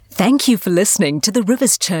Thank you for listening to the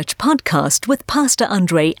Rivers Church podcast with Pastor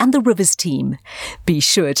Andre and the Rivers team. Be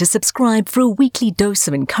sure to subscribe for a weekly dose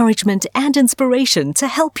of encouragement and inspiration to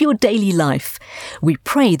help your daily life. We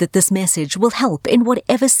pray that this message will help in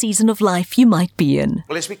whatever season of life you might be in.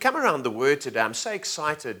 Well, as we come around the Word today, I'm so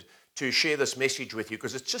excited to share this message with you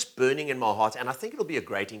because it's just burning in my heart, and I think it'll be a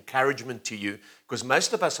great encouragement to you because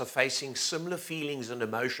most of us are facing similar feelings and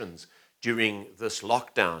emotions during this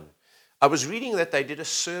lockdown. I was reading that they did a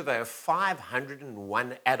survey of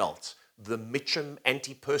 501 adults, the Mitchum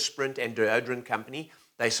Antiperspirant and Deodorant Company.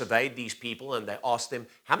 They surveyed these people and they asked them,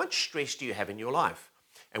 how much stress do you have in your life?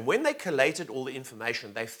 And when they collated all the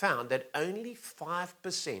information, they found that only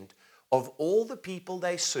 5% of all the people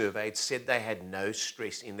they surveyed said they had no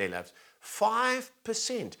stress in their lives.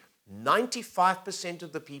 5%. 95%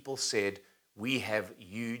 of the people said we have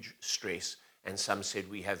huge stress, and some said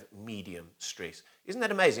we have medium stress. Isn't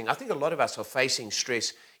that amazing? I think a lot of us are facing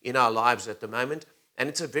stress in our lives at the moment, and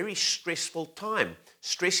it's a very stressful time.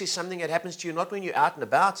 Stress is something that happens to you not when you're out and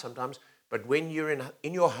about sometimes, but when you're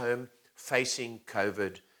in your home facing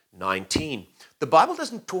COVID-19. The Bible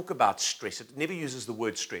doesn't talk about stress. It never uses the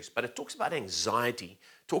word stress, but it talks about anxiety,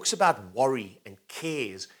 talks about worry and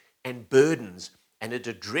cares and burdens, and it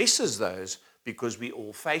addresses those because we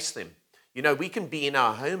all face them. You know, we can be in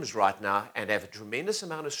our homes right now and have a tremendous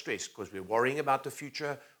amount of stress because we're worrying about the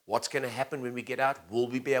future. What's going to happen when we get out? Will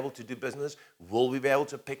we be able to do business? Will we be able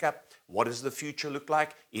to pick up? What does the future look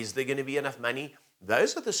like? Is there going to be enough money?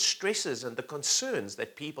 Those are the stresses and the concerns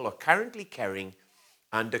that people are currently carrying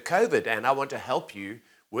under COVID. And I want to help you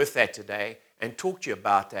with that today and talk to you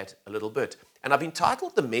about that a little bit. And I've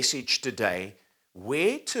entitled the message today,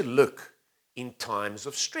 Where to Look in Times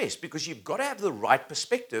of Stress, because you've got to have the right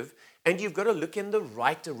perspective and you've got to look in the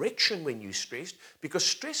right direction when you're stressed, because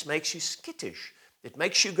stress makes you skittish. It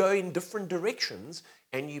makes you go in different directions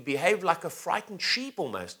and you behave like a frightened sheep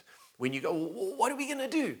almost. When you go, what are we going to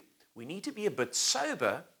do? We need to be a bit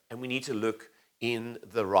sober and we need to look in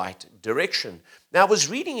the right direction. Now, I was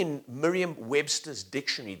reading in Merriam-Webster's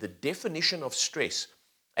dictionary the definition of stress: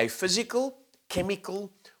 a physical,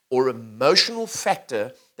 chemical, or emotional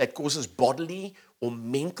factor that causes bodily or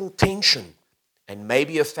mental tension and may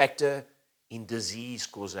be a factor in disease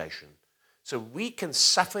causation. So we can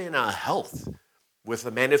suffer in our health with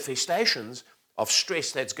the manifestations of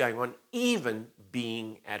stress that's going on, even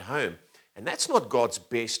being at home. And that's not God's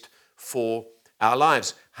best for our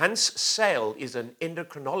lives. Hans Sale is an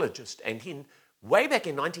endocrinologist, and way back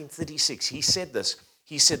in 1936, he said this.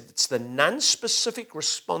 He said, it's the non-specific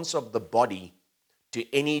response of the body to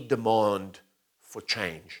any demand for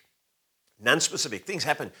change. Non-specific. Things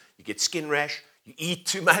happen. You get skin rash, you eat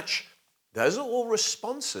too much. Those are all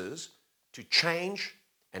responses to change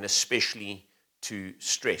and especially to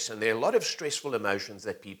stress. And there are a lot of stressful emotions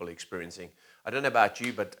that people are experiencing. I don't know about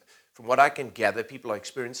you, but from what I can gather, people are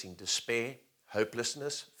experiencing despair,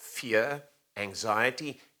 hopelessness, fear,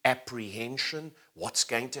 anxiety, apprehension, what's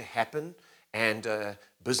going to happen. And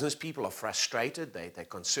business people are frustrated. They're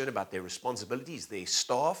concerned about their responsibilities, their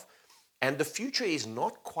staff. And the future is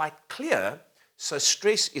not quite clear, so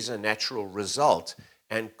stress is a natural result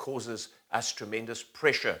and causes us tremendous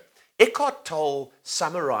pressure. Eckhart Tolle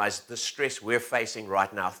summarized the stress we're facing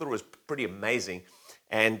right now. I thought it was pretty amazing.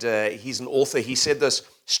 And he's an author. He said this: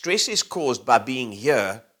 stress is caused by being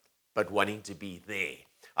here, but wanting to be there.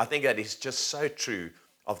 I think that is just so true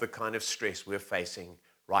of the kind of stress we're facing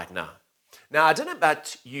right now. Now, I don't know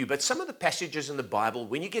about you, but some of the passages in the Bible,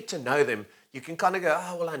 when you get to know them, you can kind of go,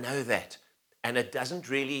 oh, well, I know that. And it doesn't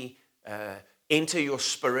really enter your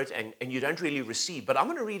spirit and you don't really receive. But I'm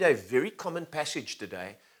going to read a very common passage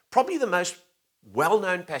today, probably the most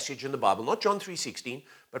well-known passage in the Bible, not John 3:16,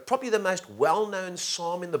 but probably the most well-known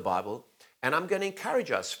psalm in the Bible. And I'm going to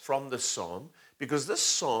encourage us from this psalm, because this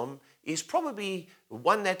psalm is probably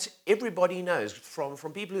one that everybody knows, from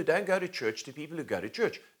people who don't go to church to people who go to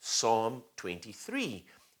church. Psalm 23.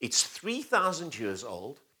 It's 3,000 years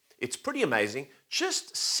old. It's pretty amazing.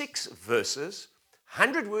 Just 6 verses,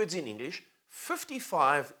 100 words in English,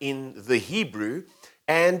 55 in the Hebrew.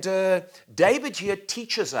 And David here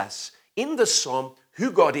teaches us in this psalm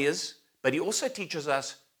who God is, but he also teaches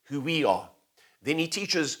us who we are. Then he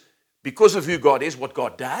teaches, because of who God is, what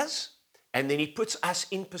God does. And then he puts us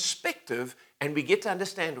in perspective, and we get to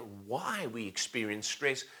understand why we experience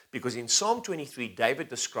stress, because in Psalm 23, David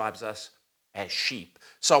describes us as sheep.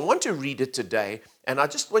 So I want to read it today, and I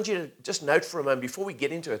just want you to just note for a moment before we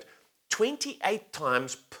get into it, 28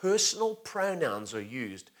 times personal pronouns are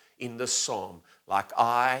used in this psalm, like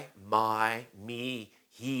I, my, me,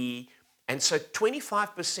 he. And so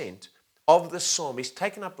 25% of the psalm is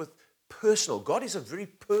taken up with personal. God is a very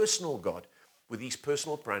personal God with these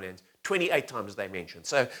personal pronouns. 28 times they mentioned.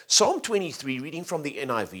 So Psalm 23, reading from the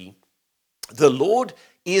NIV, the Lord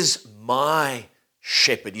is my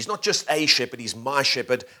shepherd. He's not just a shepherd, he's my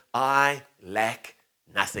shepherd. I lack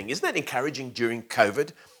nothing. Isn't that encouraging during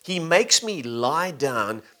COVID? He makes me lie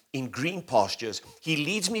down in green pastures. He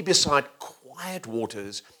leads me beside quiet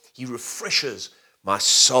waters. He refreshes my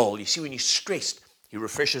soul. You see, when you're stressed, he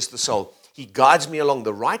refreshes the soul. He guides me along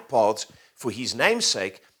the right paths for his name's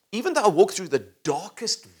sake. Even though I walk through the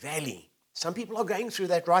darkest valley, some people are going through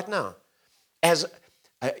that right now. As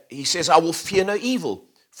he says, I will fear no evil,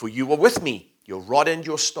 for you are with me. Your rod and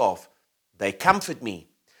your staff, they comfort me.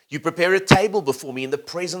 You prepare a table before me in the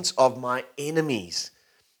presence of my enemies.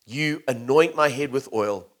 You anoint my head with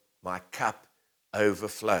oil. My cup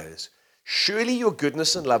overflows. Surely your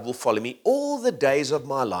goodness and love will follow me all the days of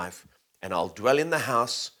my life, and I'll dwell in the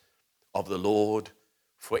house of the Lord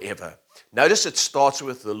forever. Notice it starts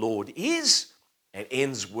with the Lord is and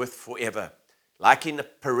ends with forever. Like in a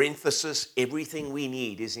parenthesis, everything we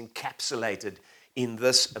need is encapsulated in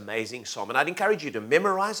this amazing psalm. And I'd encourage you to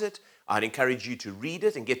memorize it. I'd encourage you to read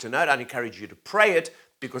it and get to know it. I'd encourage you to pray it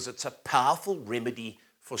because it's a powerful remedy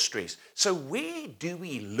for stress. So where do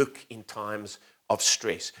we look in times of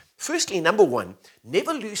stress? Firstly, number one,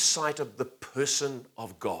 never lose sight of the person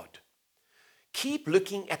of God. Keep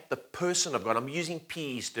looking at the person of God. I'm using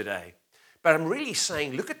P's today, but I'm really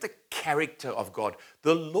saying look at the character of God.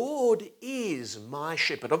 The Lord is my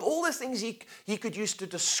shepherd. Of all the things he could use to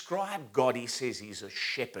describe God, he says he's a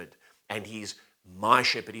shepherd and he's my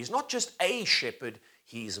shepherd. He's not just a shepherd,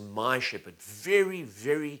 he's my shepherd. Very,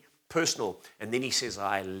 very personal. And then he says,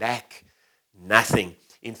 I lack nothing.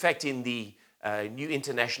 In fact, in the New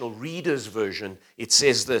International Reader's Version, it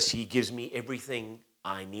says this, he gives me everything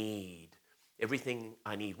I need. Everything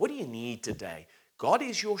I need. What do you need today? God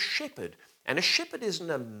is your shepherd. And a shepherd is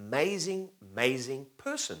an amazing, amazing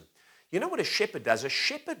person. You know what a shepherd does? A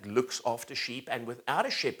shepherd looks after sheep, and without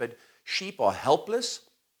a shepherd, sheep are helpless.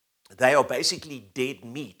 They are basically dead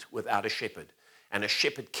meat without a shepherd. And a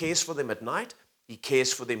shepherd cares for them at night. He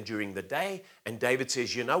cares for them during the day. And David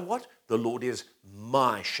says, you know what? The Lord is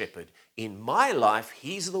my shepherd. In my life,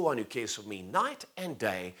 he's the one who cares for me night and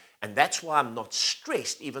day. And that's why I'm not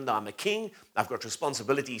stressed. Even though I'm a king, I've got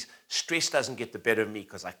responsibilities. Stress doesn't get the better of me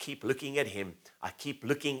because I keep looking at him. I keep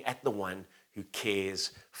looking at the one who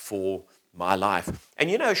cares for my life.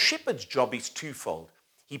 And you know, a shepherd's job is twofold.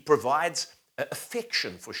 He provides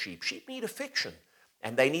affection for sheep. Sheep need affection.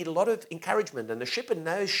 And they need a lot of encouragement. And the shepherd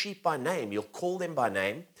knows sheep by name. He'll call them by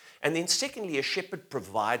name. And then secondly, a shepherd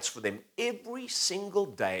provides for them every single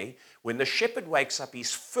day. When the shepherd wakes up,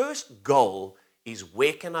 his first goal is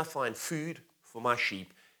where can I find food for my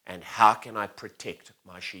sheep and how can I protect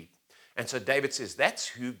my sheep? And so David says that's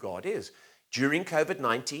who God is. During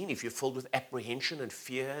COVID-19, if you're filled with apprehension and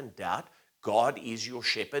fear and doubt, God is your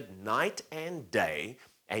shepherd night and day.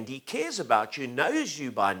 And he cares about you, knows you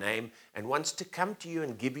by name, and wants to come to you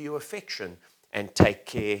and give you affection and take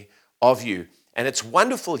care of you. And it's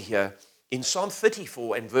wonderful here in Psalm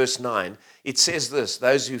 34 and verse 9. It says this,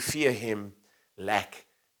 those who fear him lack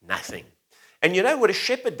nothing. And you know what a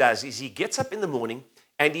shepherd does is he gets up in the morning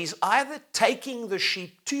and he's either taking the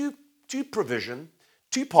sheep to provision,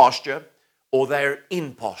 to pasture, or they're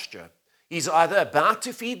in pasture. He's either about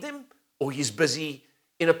to feed them or he's busy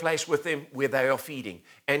in a place with them where they are feeding.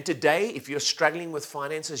 And today, if you're struggling with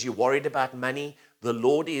finances, you're worried about money, the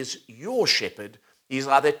Lord is your shepherd. He's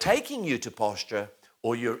either taking you to pasture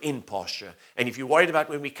or you're in pasture. And if you're worried about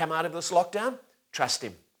when we come out of this lockdown, trust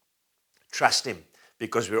him. Trust him,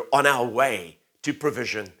 because we're on our way to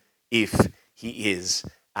provision if he is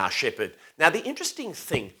our shepherd. Now, the interesting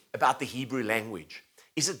thing about the Hebrew language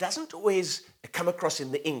is it doesn't always come across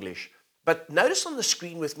in the English. But notice on the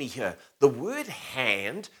screen with me here, the word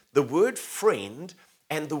hand, the word friend,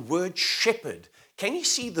 and the word shepherd. Can you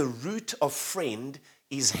see the root of friend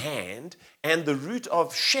is hand, and the root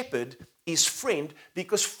of shepherd is friend,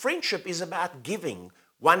 because friendship is about giving,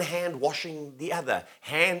 one hand washing the other,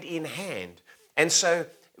 hand in hand. And so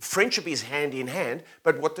friendship is hand in hand,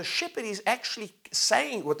 but what the shepherd is actually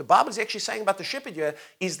saying, what the Bible is actually saying about the shepherd here,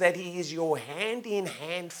 is that he is your hand in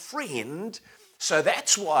hand friend. So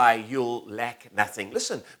that's why you'll lack nothing.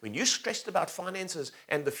 Listen, when you're stressed about finances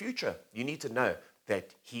and the future, you need to know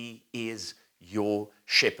that he is your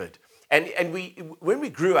shepherd. And when we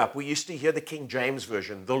grew up, we used to hear the King James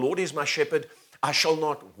Version, the Lord is my shepherd, I shall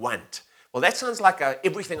not want. Well, that sounds like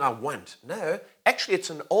everything I want. No, actually, it's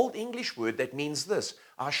an Old English word that means this,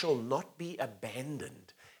 I shall not be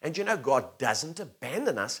abandoned. And you know, God doesn't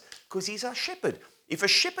abandon us because he's our shepherd. If a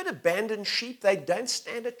shepherd abandons sheep, they don't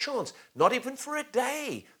stand a chance, not even for a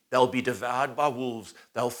day. They'll be devoured by wolves.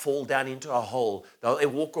 They'll fall down into a hole. They'll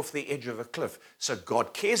walk off the edge of a cliff. So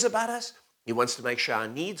God cares about us. He wants to make sure our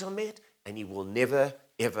needs are met, and he will never,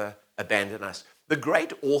 ever abandon us. The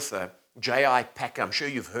great author, J.I. Packer, I'm sure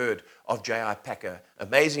you've heard of J.I. Packer,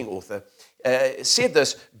 amazing author, said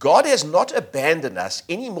this: God has not abandoned us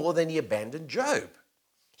any more than he abandoned Job.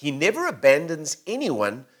 He never abandons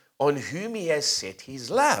anyone on whom he has set his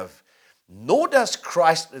love. Nor does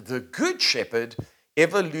Christ, the good shepherd,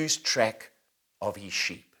 ever lose track of his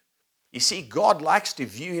sheep. You see, God likes to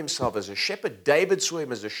view himself as a shepherd. David saw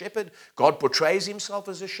him as a shepherd. God portrays himself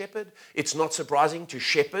as a shepherd. It's not surprising to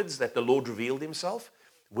shepherds that the Lord revealed himself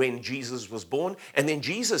when Jesus was born. And then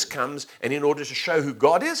Jesus comes, and in order to show who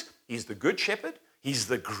God is, he's the good shepherd, he's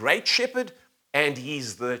the great shepherd, and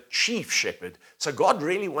he's the chief shepherd. So God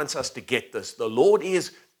really wants us to get this. The Lord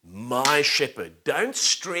is my shepherd. Don't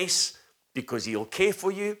stress, because he'll care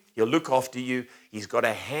for you. He'll look after you. He's got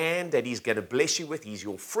a hand that he's going to bless you with. He's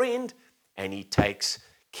your friend, and he takes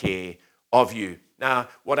care of you. Now,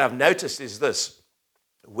 what I've noticed is this.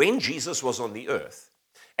 When Jesus was on the earth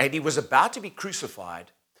and he was about to be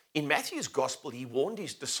crucified, in Matthew's gospel, he warned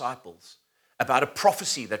his disciples about a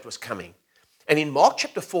prophecy that was coming. And in Mark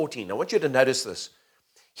chapter 14, I want you to notice this.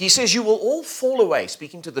 He says, you will all fall away,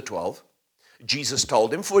 speaking to the 12. Jesus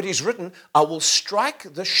told them, for it is written, I will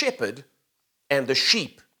strike the shepherd and the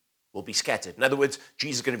sheep will be scattered. In other words,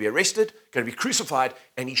 Jesus is going to be arrested, going to be crucified,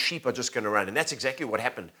 and his sheep are just going to run. And that's exactly what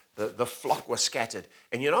happened. The flock was scattered.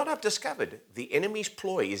 And you know what I've discovered? The enemy's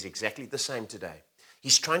ploy is exactly the same today.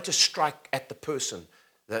 He's trying to strike at the person,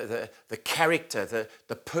 the character,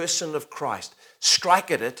 the person of Christ.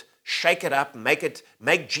 Strike at it, shake it up,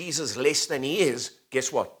 make Jesus less than he is.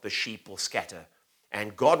 Guess what? The sheep will scatter.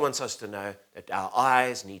 And God wants us to know that our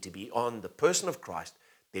eyes need to be on the person of Christ.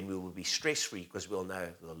 Then we will be stress-free because we'll know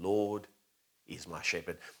the Lord is my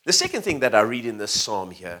shepherd. The second thing that I read in this psalm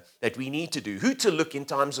here that we need to do, who to look in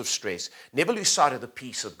times of stress, never lose sight of the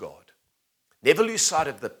peace of God. Never lose sight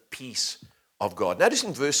of the peace of God. Notice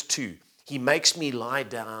in verse 2, he makes me lie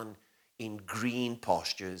down in green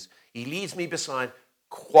pastures. He leads me beside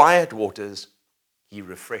quiet waters. He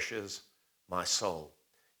refreshes my soul.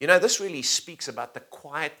 You know, this really speaks about the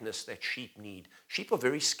quietness that sheep need. Sheep are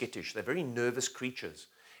very skittish. They're very nervous creatures.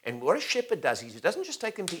 And what a shepherd does is he doesn't just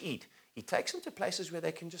take them to eat. He takes them to places where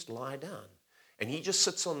they can just lie down. And he just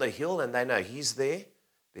sits on the hill and they know he's there.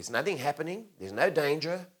 There's nothing happening. There's no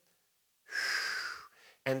danger.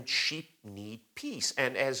 And sheep need peace.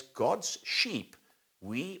 And as God's sheep,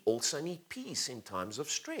 we also need peace in times of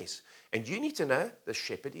stress. And you need to know the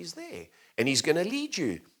shepherd is there. And he's going to lead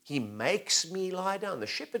you. He makes me lie down. The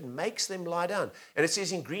shepherd makes them lie down. And it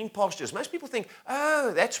says in green pastures. Most people think,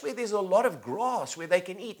 oh, that's where there's a lot of grass where they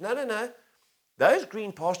can eat. No, no, no. Those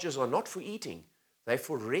green pastures are not for eating. They're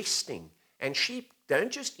for resting. And sheep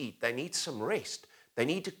don't just eat. They need some rest. They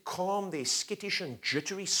need to calm their skittish and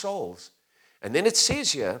jittery souls. And then it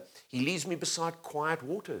says here, he leads me beside quiet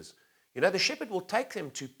waters. You know, the shepherd will take them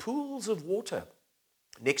to pools of water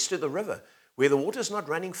next to the river, where the water's not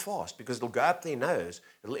running fast because it'll go up their nose.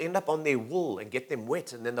 It'll end up on their wool and get them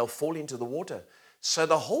wet, and then they'll fall into the water. So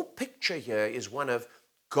the whole picture here is one of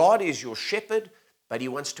God is your shepherd, but he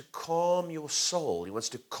wants to calm your soul. He wants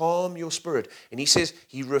to calm your spirit. And he says,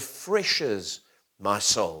 he refreshes my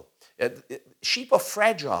soul. Sheep are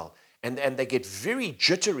fragile, and they get very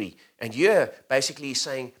jittery. And here, basically, he's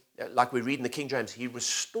saying, like we read in the King James, he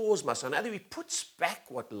restores my soul. In other words, he puts back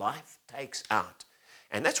what life takes out.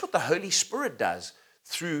 And that's what the Holy Spirit does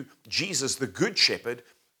through Jesus, the Good Shepherd.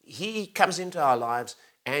 He comes into our lives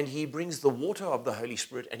and he brings the water of the Holy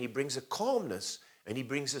Spirit, and he brings a calmness and he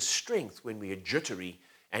brings a strength when we are jittery.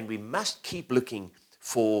 And we must keep looking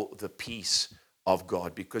for the peace of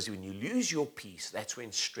God, because when you lose your peace, that's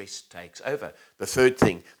when stress takes over. The third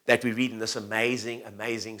thing that we read in this amazing,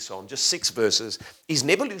 amazing psalm, just 6 verses, is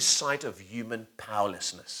never lose sight of human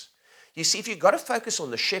powerlessness. You see, if you've got to focus on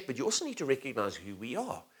the shepherd, you also need to recognize who we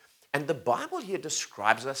are. And the Bible here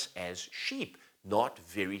describes us as sheep. Not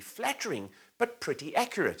very flattering, but pretty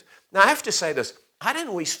accurate. Now, I have to say this. I don't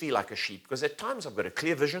always feel like a sheep, because at times I've got a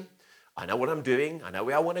clear vision. I know what I'm doing. I know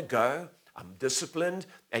where I want to go. I'm disciplined.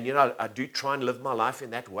 And, you know, I do try and live my life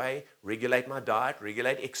in that way, regulate my diet,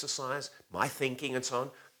 regulate exercise, my thinking and so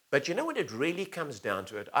on. But you know, when it really comes down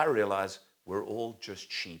to it, I realize we're all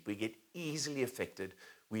just sheep. We get easily affected.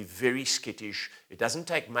 We're very skittish. It doesn't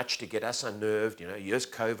take much to get us unnerved. You know, here's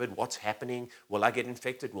COVID. What's happening? Will I get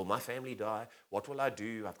infected? Will my family die? What will I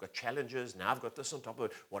do? I've got challenges. Now I've got this on top of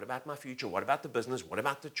it. What about my future? What about the business? What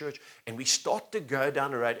about the church? And we start to go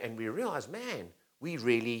down the road and we realize, man, We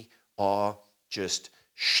really are just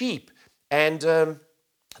sheep. And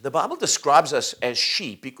the Bible describes us as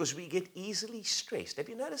sheep because we get easily stressed. Have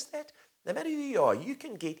you noticed that? No matter who you are, you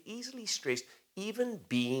can get easily stressed, even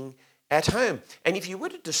being at home. And if you were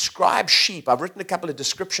to describe sheep, I've written a couple of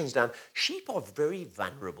descriptions down. Sheep are very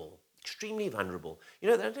vulnerable, extremely vulnerable. You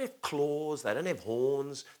know, they don't have claws, they don't have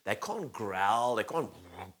horns, they can't growl, they can't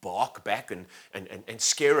bark back and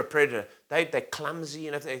scare a predator. They're clumsy,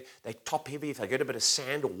 and if they're top heavy, if they get a bit of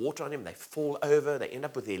sand or water on them, they fall over, they end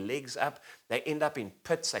up with their legs up, they end up in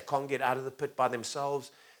pits, they can't get out of the pit by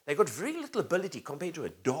themselves. They've got very little ability compared to a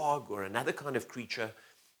dog or another kind of creature.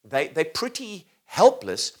 They're pretty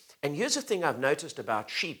helpless. And here's the thing I've noticed about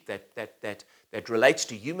sheep that relates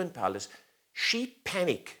to human powerlessness. Sheep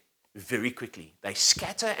panic very quickly. They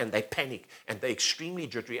scatter and they panic and they're extremely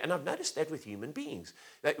jittery. And I've noticed that with human beings.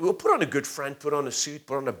 We'll put on a good front, put on a suit,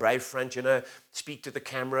 put on a brave front, speak to the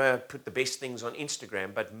camera, put the best things on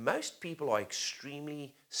Instagram. But most people are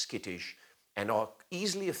extremely skittish and are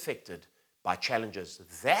easily affected by challenges.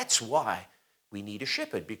 That's why we need a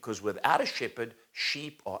shepherd, because without a shepherd,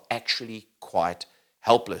 sheep are actually quite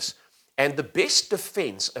helpless. And the best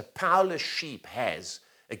defense a powerless sheep has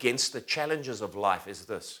against the challenges of life is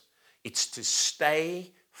this. It's to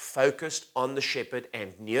stay focused on the shepherd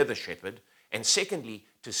and near the shepherd. And secondly,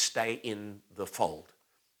 to stay in the fold.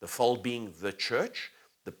 The fold being the church,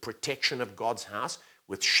 the protection of God's house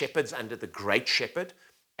with shepherds under the great shepherd,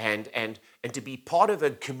 and to be part of a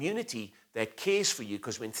community that cares for you.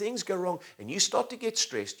 Because when things go wrong and you start to get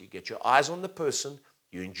stressed, you get your eyes on the person,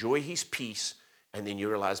 you enjoy his peace, and then you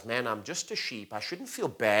realize, man, I'm just a sheep. I shouldn't feel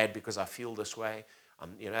bad because I feel this way.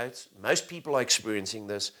 Most people are experiencing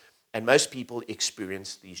this, and most people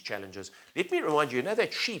experience these challenges. Let me remind you,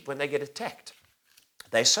 that sheep, when they get attacked,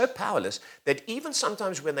 they're so powerless that even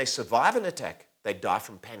sometimes when they survive an attack, they die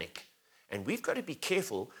from panic. And we've got to be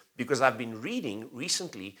careful, because I've been reading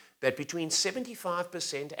recently that between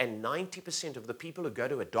 75% and 90% of the people who go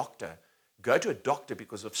to a doctor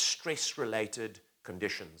because of stress-related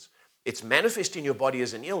conditions. It's manifest in your body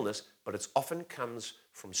as an illness, but it often comes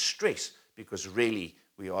from stress, because really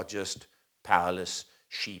we are just powerless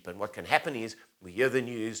sheep. And what can happen is we hear the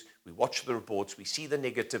news, we watch the reports, we see the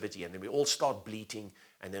negativity, and then we all start bleating,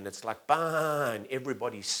 and then it's like, bah, and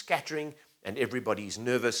everybody's scattering, and everybody's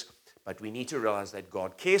nervous. But we need to realize that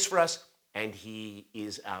God cares for us, and he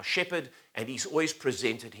is our shepherd, and he's always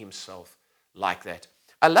presented himself like that.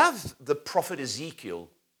 I love the prophet Ezekiel,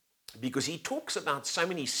 because he talks about so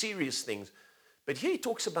many serious things, but here he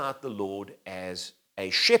talks about the Lord as a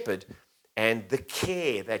shepherd and the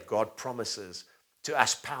care that God promises to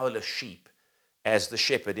us powerless sheep as the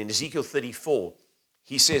shepherd. In Ezekiel 34,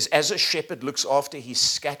 he says, as a shepherd looks after his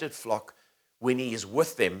scattered flock when he is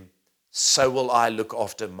with them, so will I look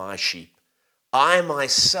after my sheep. I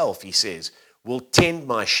myself, he says, will tend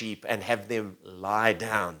my sheep and have them lie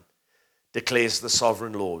down, declares the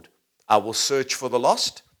sovereign Lord. I will search for the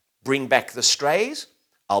lost, bring back the strays,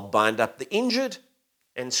 I'll bind up the injured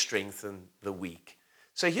and strengthen the weak.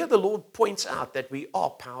 So here the Lord points out that we are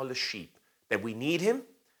powerless sheep, that we need him,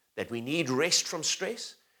 that we need rest from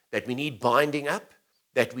stress, that we need binding up,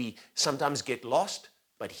 that we sometimes get lost,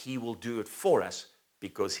 but he will do it for us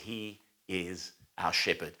because he is our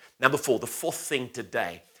shepherd. Number 4, the fourth thing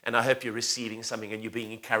today, and I hope you're receiving something and you're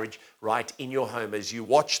being encouraged right in your home as you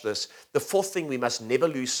watch this. The fourth thing we must never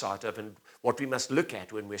lose sight of, and what we must look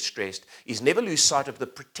at when we're stressed, is never lose sight of the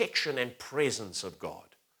protection and presence of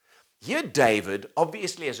God. Here David,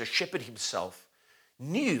 obviously as a shepherd himself,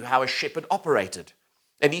 knew how a shepherd operated.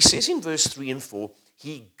 And he says in verse 3 and 4,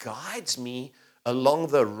 he guides me along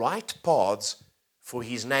the right paths for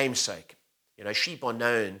his name's sake. Sheep are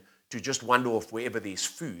known to just wander off wherever there's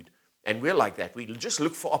food. And we're like that. We just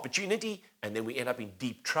look for opportunity and then we end up in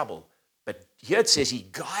deep trouble. But here it says he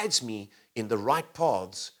guides me in the right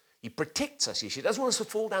paths. He protects us. He doesn't want us to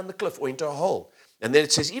fall down the cliff or into a hole. And then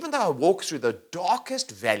it says, even though I walk through the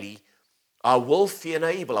darkest valley, I will fear no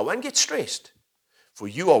evil. I won't get stressed. For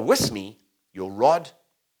you are with me, your rod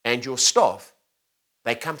and your staff,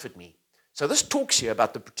 they comfort me. So this talks here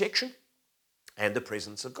about the protection and the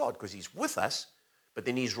presence of God, because he's with us, but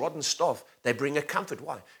then his rod and staff, they bring a comfort.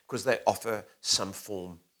 Why? Because they offer some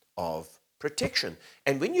form of protection.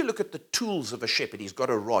 And when you look at the tools of a shepherd, he's got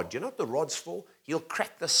a rod. Do you know what the rod's for? He'll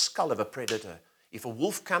crack the skull of a predator. If a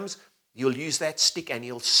wolf comes, he'll use that stick and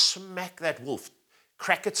he'll smack that wolf,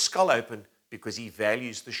 crack its skull open, because he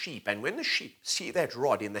values the sheep. And when the sheep see that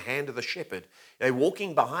rod in the hand of the shepherd, they're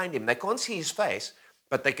walking behind him. They can't see his face,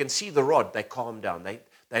 but they can see the rod. They calm down.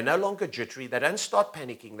 They're no longer jittery. They don't start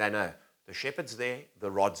panicking. They know the shepherd's there,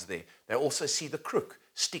 the rod's there. They also see the crook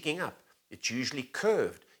sticking up. It's usually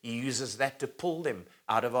curved. He uses that to pull them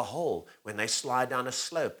out of a hole. When they slide down a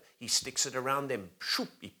slope, he sticks it around them. Shoop,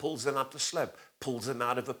 he pulls them up the slope, pulls them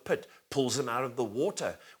out of a pit, pulls them out of the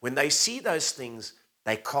water. When they see those things,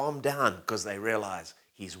 they calm down because they realize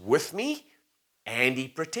he's with me and he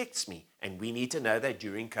protects me. And we need to know that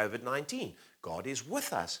during COVID-19, God is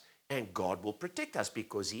with us and God will protect us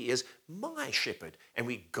because he is my shepherd. And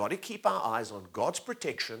we've got to keep our eyes on God's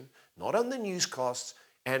protection, not on the newscasts,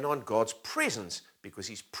 and on God's presence, because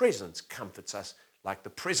his presence comforts us like the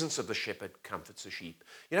presence of the shepherd comforts the sheep.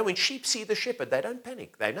 You know, when sheep see the shepherd, they don't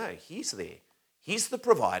panic. They know he's there. He's the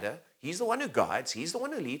provider. He's the one who guides. He's the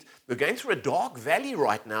one who leads. We're going through a dark valley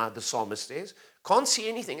right now, the psalmist says. Can't see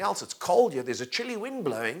anything else. It's cold here. There's a chilly wind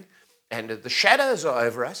blowing, and the shadows are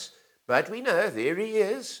over us. But we know there he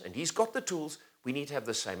is, and he's got the tools. We need to have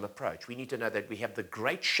the same approach. We need to know that we have the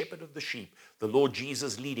great shepherd of the sheep, the Lord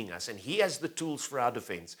Jesus, leading us, and he has the tools for our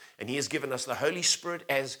defense, and he has given us the Holy Spirit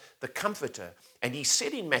as the comforter. And he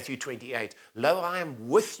said in Matthew 28, "Lo, I am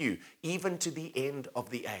with you even to the end of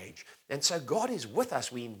the age." And so God is with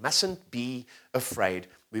us. We mustn't be afraid.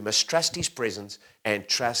 We must trust his presence and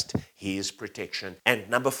trust his protection. And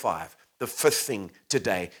number 5, the 5th thing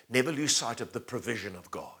today, never lose sight of the provision of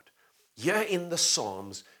God. Here in the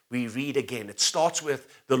Psalms, we read again, it starts with,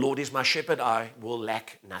 "The Lord is my shepherd, I will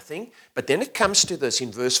lack nothing." But then it comes to this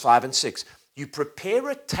in verse 5 and 6. "You prepare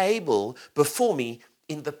a table before me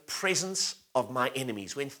in the presence of my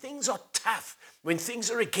enemies." When things are tough, when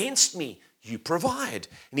things are against me, you provide.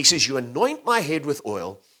 And he says, "You anoint my head with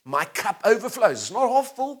oil, my cup overflows." It's not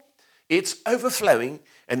half full, it's overflowing.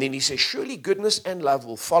 And then he says, "Surely goodness and love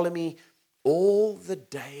will follow me all the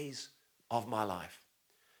days of my life."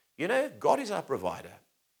 You know, God is our provider.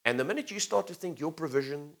 And the minute you start to think your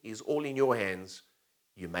provision is all in your hands,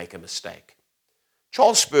 you make a mistake.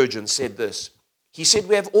 Charles Spurgeon said this. He said,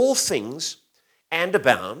 "We have all things and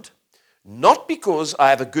abound, not because I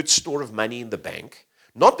have a good store of money in the bank,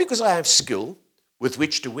 not because I have skill with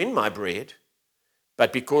which to win my bread,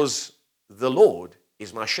 but because the Lord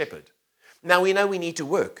is my shepherd." Now we know we need to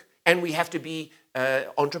work, and we have to be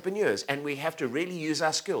entrepreneurs, and we have to really use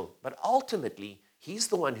our skill. But ultimately, he's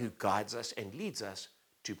the one who guides us and leads us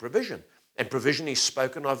to provision. And provision is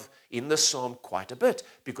spoken of in the psalm quite a bit,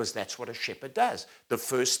 because that's what a shepherd does. The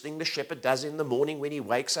first thing the shepherd does in the morning when he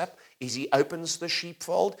wakes up is he opens the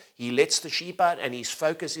sheepfold, he lets the sheep out, and his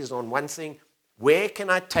focus is on one thing: where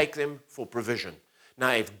can I take them for provision?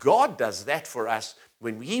 Now, if God does that for us,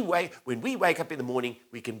 when we wake up in the morning,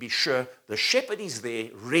 we can be sure the shepherd is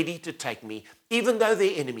there ready to take me, even though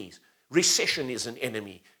they're enemies. Recession is an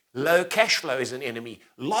enemy. Low cash flow is an enemy.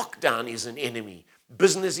 Lockdown is an enemy.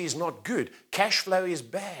 Business is not good. Cash flow is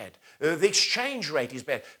bad. The exchange rate is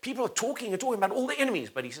bad. People are talking about all the enemies.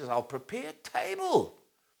 But he says, "I'll prepare a table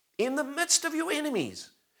in the midst of your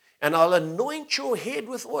enemies. And I'll anoint your head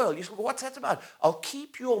with oil." You say, "Well, what's that about?" "I'll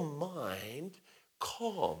keep your mind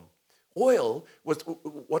calm." Oil,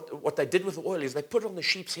 what they did with the oil is they put it on the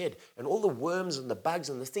sheep's head. And all the worms and the bugs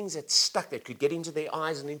and the things that stuck that could get into their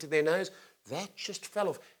eyes and into their nose, that just fell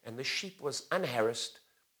off. And the sheep was unharassed.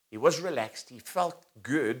 He was relaxed, he felt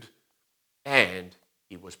good, and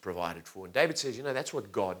he was provided for. And David says, you know, that's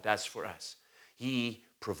what God does for us. He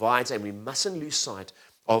provides, and we mustn't lose sight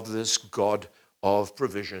of this God of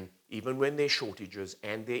provision, even when there's shortages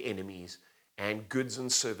and their enemies and goods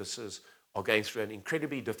and services are going through an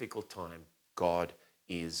incredibly difficult time. God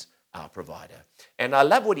is our provider. And I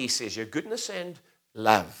love what he says here, goodness and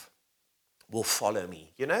love will follow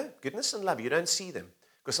me. You know, goodness and love, you don't see them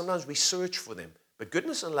because sometimes we search for them. But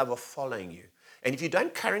goodness and love are following you. And if you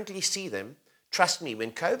don't currently see them, trust me,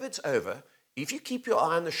 when COVID's over, if you keep your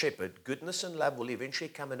eye on the shepherd, goodness and love will eventually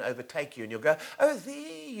come and overtake you. And you'll go, "Oh,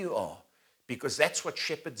 there you are." Because that's what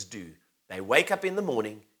shepherds do. They wake up in the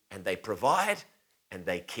morning and they provide and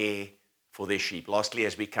they care for their sheep. Lastly,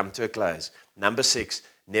 as we come to a close, number 6,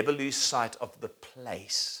 never lose sight of the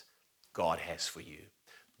place God has for you.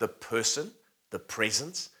 The person, the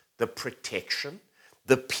presence, the protection,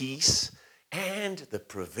 the peace, and the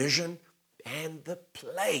provision and the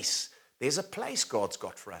place. There's a place God's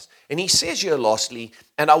got for us. And he says here lastly,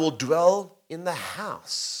 "And I will dwell in the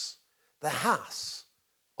house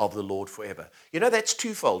of the Lord forever." You know, that's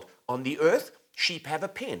twofold. On the earth, sheep have a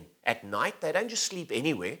pen. At night, they don't just sleep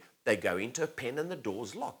anywhere. They go into a pen and the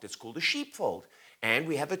door's locked. It's called a sheepfold. And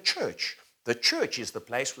we have a church. The church is the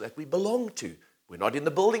place that we belong to. We're not in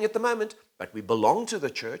the building at the moment, but we belong to the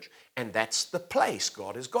church, and that's the place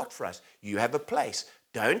God has got for us. You have a place.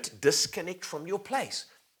 Don't disconnect from your place.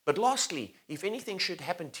 But lastly, if anything should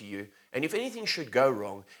happen to you, and if anything should go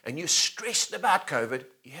wrong, and you're stressed about COVID,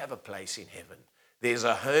 you have a place in heaven. There's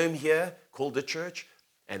a home here called the church,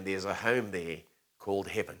 and there's a home there called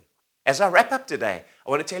heaven. As I wrap up today, I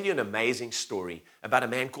want to tell you an amazing story about a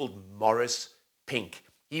man called Morris Pink.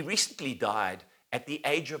 He recently died at the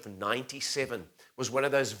age of 97, was one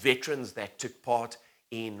of those veterans that took part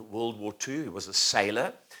in World War II. He was a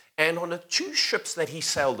sailor. And on the 2 ships that he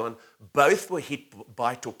sailed on, both were hit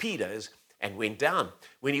by torpedoes and went down.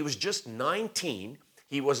 When he was just 19,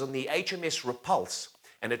 he was on the HMS Repulse,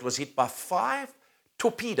 and it was hit by 5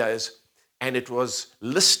 torpedoes, and it was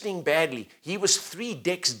listing badly. He was 3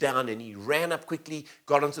 decks down, and he ran up quickly,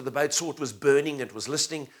 got onto the boat, saw it was burning, it was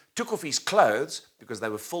listing, took off his clothes because they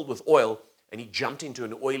were filled with oil, and he jumped into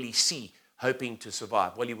an oily sea, hoping to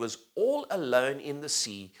survive. Well, he was all alone in the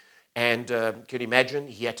sea, and can you imagine?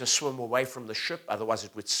 He had to swim away from the ship, otherwise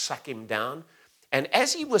it would suck him down. And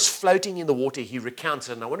as he was floating in the water, he recounts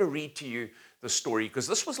it, and I want to read to you the story, because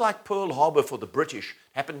this was like Pearl Harbor for the British.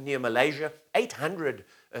 It happened near Malaysia. 800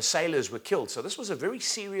 sailors were killed. So this was a very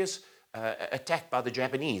serious attack by the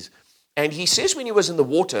Japanese. And he says when he was in the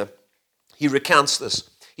water, he recounts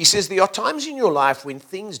this. He says, there are times in your life when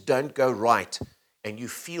things don't go right and you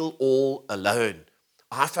feel all alone.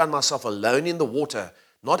 I found myself alone in the water,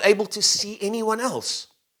 not able to see anyone else.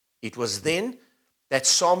 It was then that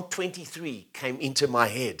Psalm 23 came into my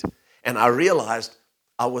head, and I realized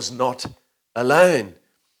I was not alone.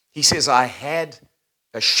 He says, I had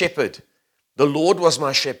a shepherd. The Lord was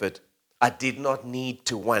my shepherd. I did not need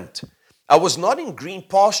to want. I was not in green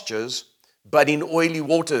pastures, but in oily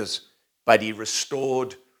waters. But he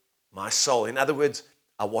restored my soul. In other words,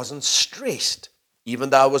 I wasn't stressed.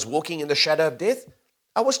 Even though I was walking in the shadow of death,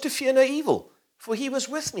 I was to fear no evil, for he was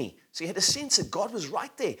with me. So he had a sense that God was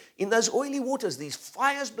right there in those oily waters, these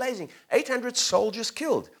fires blazing, 800 soldiers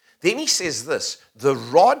killed. Then he says this, the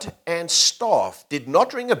rod and staff did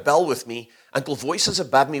not ring a bell with me until voices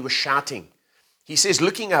above me were shouting. He says,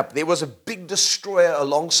 looking up, there was a big destroyer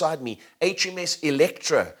alongside me, HMS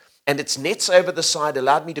Electra, and its nets over the side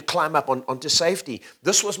allowed me to climb up onto safety.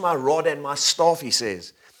 This was my rod and my staff, he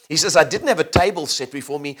says. He says, I didn't have a table set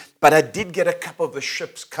before me, but I did get a cup of the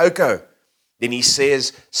ship's cocoa. Then he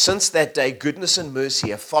says, since that day, goodness and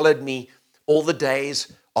mercy have followed me all the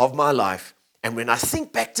days of my life. And when I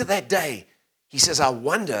think back to that day, he says, I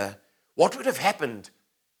wonder what would have happened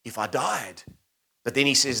if I died. But then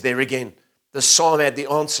he says there again, the psalm had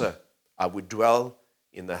the answer. I would dwell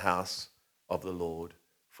in the house of the Lord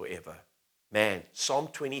forever. Man, Psalm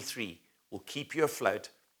 23 will keep you afloat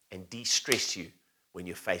and de-stress you when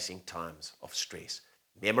you're facing times of stress.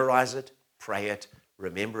 Memorize it, pray it,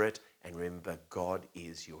 remember it, and remember God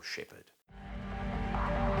is your shepherd.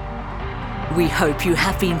 We hope you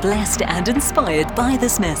have been blessed and inspired by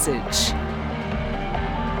this message.